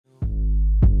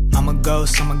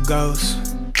ghost,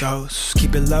 ghost.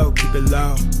 Keep it low,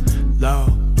 low.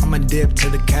 I'ma dip to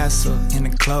the castle in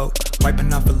a cloak,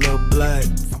 wiping off a little blood.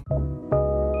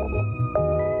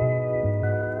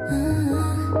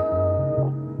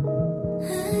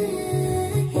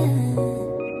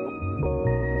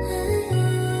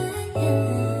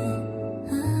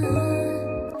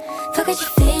 Forget your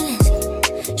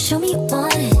feelings, show me you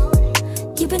want it.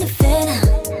 You've been a fan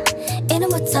out, ain't no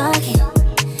more talking.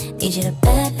 Need you to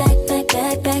back it up.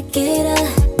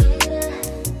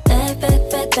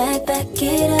 Back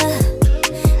it up.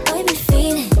 Oh, you been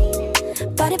feeling,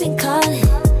 body been calling.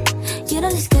 You know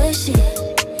this good shit,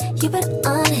 you been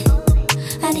on it.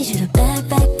 I need you to back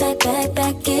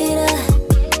it up.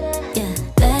 Yeah,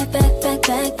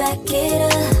 back it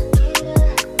up.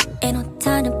 Ain't no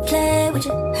time to play with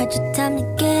you, had your time to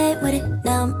get with it.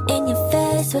 Now I'm in your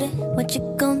face with it, what you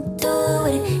gon' do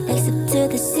with it? Next up to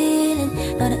the ceiling,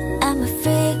 know that I'm a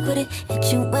freak with it.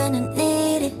 Hit you when I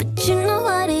need it, but you know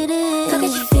what it is.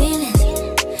 Forget your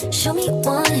feelings, show me you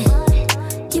want it.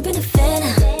 You've been a fan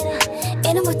out,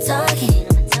 ain't no more talking.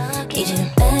 Need you to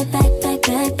back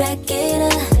it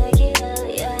up.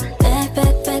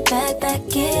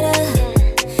 Back it up.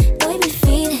 Oh, you been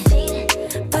feeling,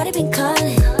 body been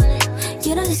calling.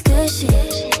 You know this good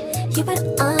shit, you been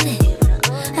on it.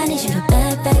 I need you to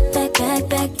back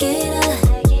it up.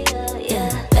 Yeah,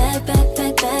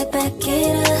 back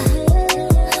it up.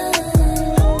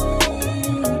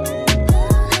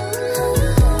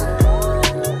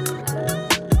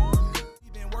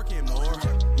 We've been working more,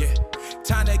 yeah.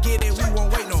 Time to get it, we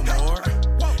won't wait no more.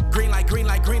 Green light, green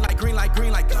light, green light, green light,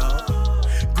 green light, go.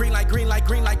 Green light, green light,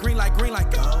 green light, green light, green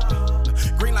light, go.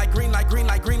 Green light, green light, green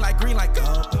light, green light, green light,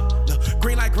 go.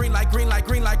 Green light, green light, green light,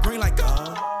 green light, green light, go.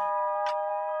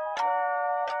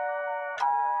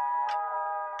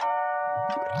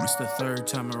 It's the third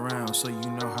time around, so you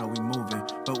know how we moving.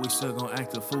 But we still gon'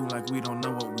 act a fool like we don't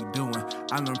know what we doing.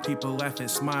 I learn people laugh and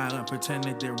smile and pretend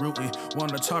that they're rooting.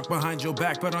 Wanna talk behind your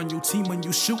back, but on your team when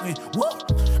you shooting. Woo!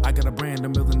 I got a brand,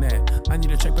 I'm building that. I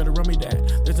need a check, better run me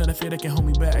that. There's not a fear that can hold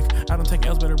me back. I don't take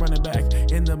L's, better run it back.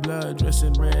 In the blood, dressed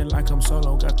in red like I'm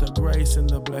solo. Got the grace and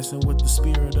the blessing with the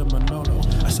spirit of Manolo.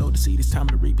 I sowed the seed, it's time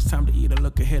to reap, it's time to eat. I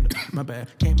look ahead, my bad.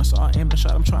 Came, I saw, I aimed the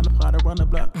shot, I'm trying to plot to run the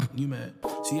block. You mad?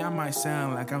 See, I might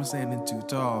sound like I'm standing too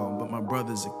tall, but my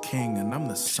brother's a king and I'm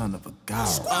the son of a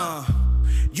god.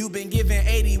 You been giving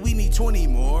 80, we need 20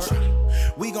 more.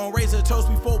 We gon' raise a toast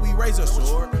before we raise a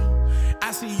sword.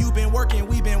 I see you been working,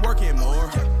 we been working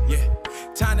more. Yeah,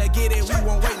 time to get it, we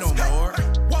won't wait no more.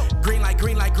 Green light,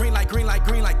 green light, green light, green light,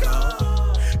 green light,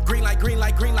 go. Green light, green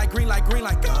light, green light, green light, green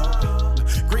light, go.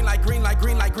 Green light, green light,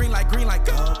 green light, green light, green light,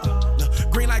 go.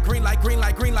 Green light, green light, green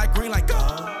light, green light, green light,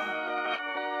 go.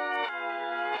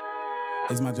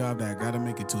 It's my job that I gotta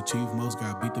make it to achieve most,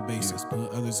 gotta beat the basics.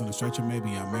 Put others on the stretcher, maybe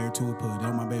I'm married to a put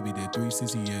on my baby. That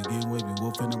 360, yeah, getting wavy,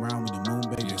 wolfing around with the moon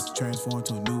babies. Transform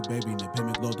to a new baby, and the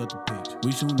pimmick load up the pitch.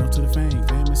 We shooting up to the fame,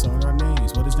 famous all our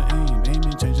names. What is the aim?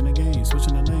 Aiming, changing the game,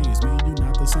 switching the lanes. Me and you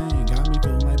not the same, got me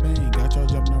feeling like Bane. Got y'all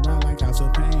jumping around like House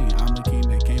of Pain. I'm a king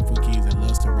that came from keys that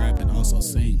loves to rap and also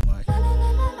sing like.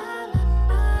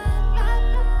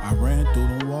 I ran through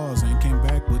them walls and came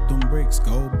back with them bricks.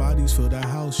 Gold bodies for the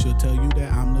house should tell you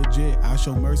that I'm legit. I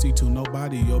show mercy to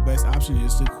nobody, your best option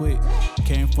is to quit.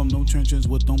 Came from them trenches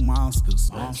with them monsters.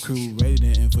 Crew ready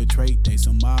to infiltrate, they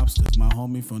some mobsters. My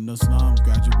homie from the slums,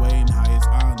 graduating highest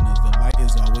honors. The light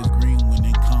is always green when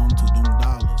it comes to them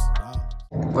dollars.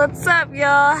 What's up,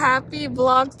 y'all? Happy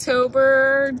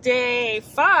Vlogtober day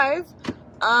 5.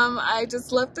 I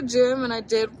just left the gym and I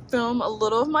did film a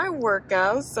little of my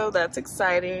workouts, so that's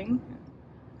exciting.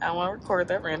 I don't want to record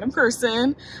that random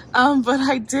person, but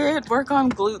I did work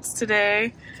on glutes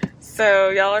today, so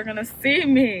y'all are gonna see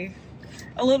me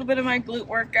a little bit of my glute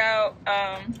workout.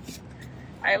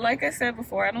 Like I said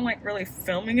before, I don't like really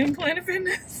filming in Planet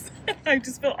Fitness. I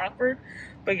just feel awkward,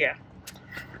 but yeah.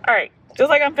 All right, just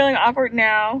like I'm feeling awkward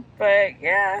now, but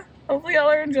yeah, hopefully y'all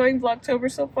are enjoying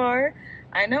Vlogtober so far.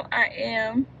 I know I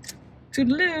am.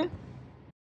 Toodaloo.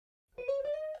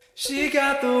 She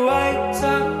got the white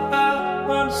top, I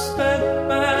wanna spend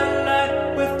my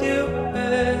life with you,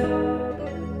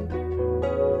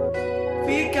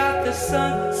 We got the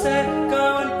sunset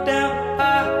going down,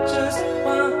 I just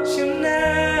want you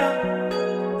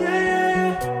now,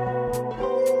 yeah.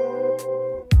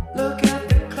 Look at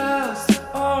the clouds, the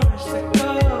orange, the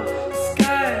gold, the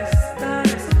sky is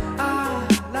nice, I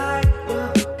like the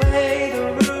way the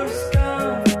roof's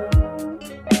gone,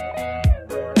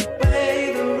 way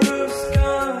the roof's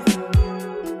gone.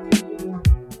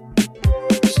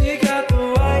 She got the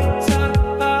white top,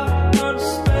 I wanna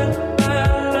spend my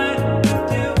life with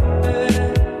you,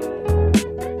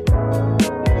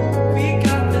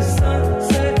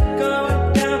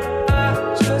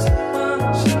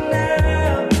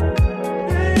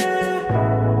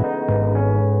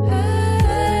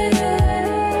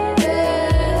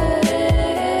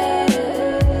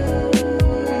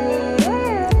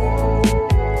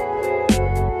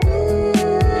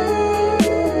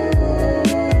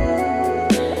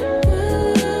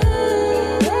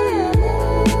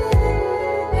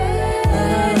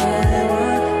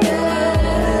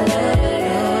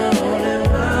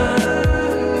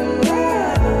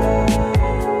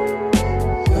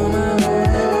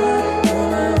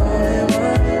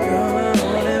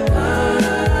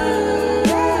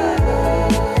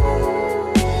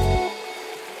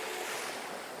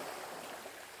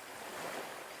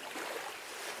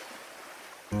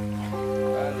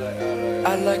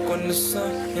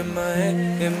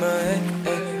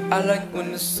 I like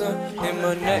when the sun hit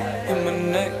my neck,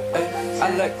 ay. I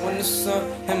like when the sun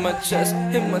hit my chest,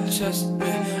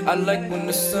 ay. I like when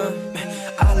the sun,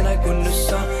 I like when the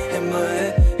sun hit my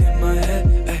head,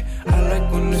 ay. I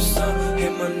like when the sun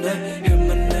hit my neck,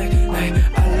 ay.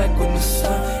 I like when the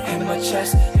sun hit my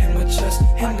chest, hit my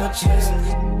chest.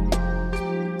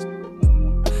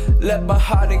 Left my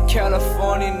heart in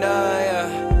California now,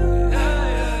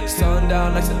 yeah.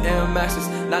 Sundown like some Air Maxes.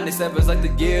 97's like the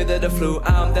year that I flew.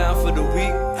 I'm down for the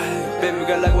week. Baby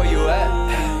girl, like where you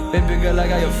at? Baby girl, I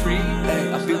got you free.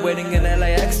 I'll be waiting in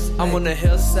LAX. I'm on the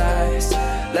hillside.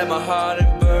 Let my heart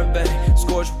in Burbank.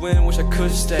 Scorched wind, wish I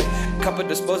could stay. Cup of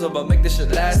disposal, but make this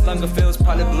shit last longer. Feels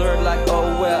probably blurred like,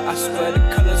 oh well. I swear the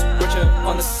colors richer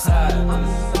on the side.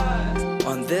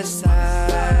 On this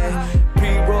side.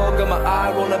 Pre-roll, got my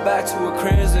eye rolling back to a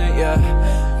crimson, yeah.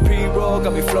 Pre-roll,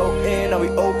 got me floating, are we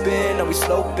open, are we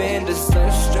sloping? The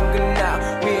sun's stringing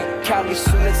out, we in Cali,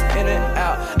 soon it's in and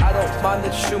out. I don't mind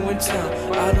that you in town,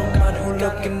 I don't mind who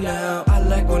looking now. I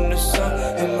like when the sun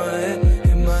hit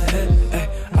my head, ay.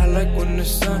 I like when the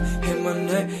sun hit my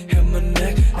neck,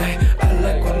 ay. I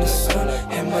like when the sun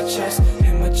hit my chest,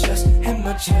 hit my chest.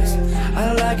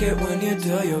 I like it when you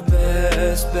do your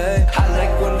best, babe. I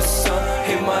like when the sun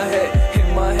hit my head,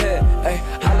 ay.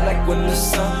 I like when the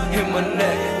sun hit my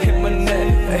neck, ay.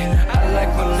 I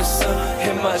like when the sun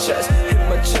hit my chest,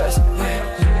 ay.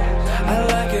 I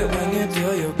like it when you do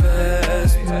your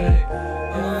best, babe.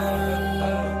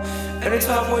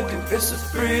 Anytime with you, it's a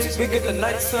breeze. We get the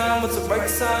nighttime, it's the right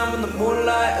time. When the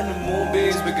moonlight and the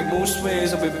moonbeams, we get mood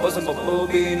swings and we buzzing for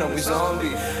movie. No, we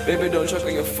zombie. Baby, don't choke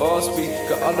on your false beat.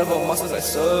 Got all of her muscles like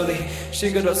Sully.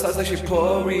 She got her size like she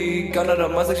Pori. Got all her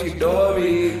muscles like she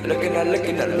Dory. Looking at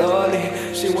lolly.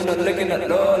 She wanna licking at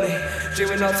lolly. She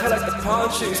went out tight like the palm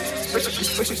trees.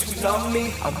 Especially sweet on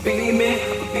me. I'm beaming,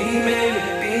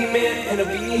 and I'm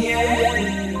beaming.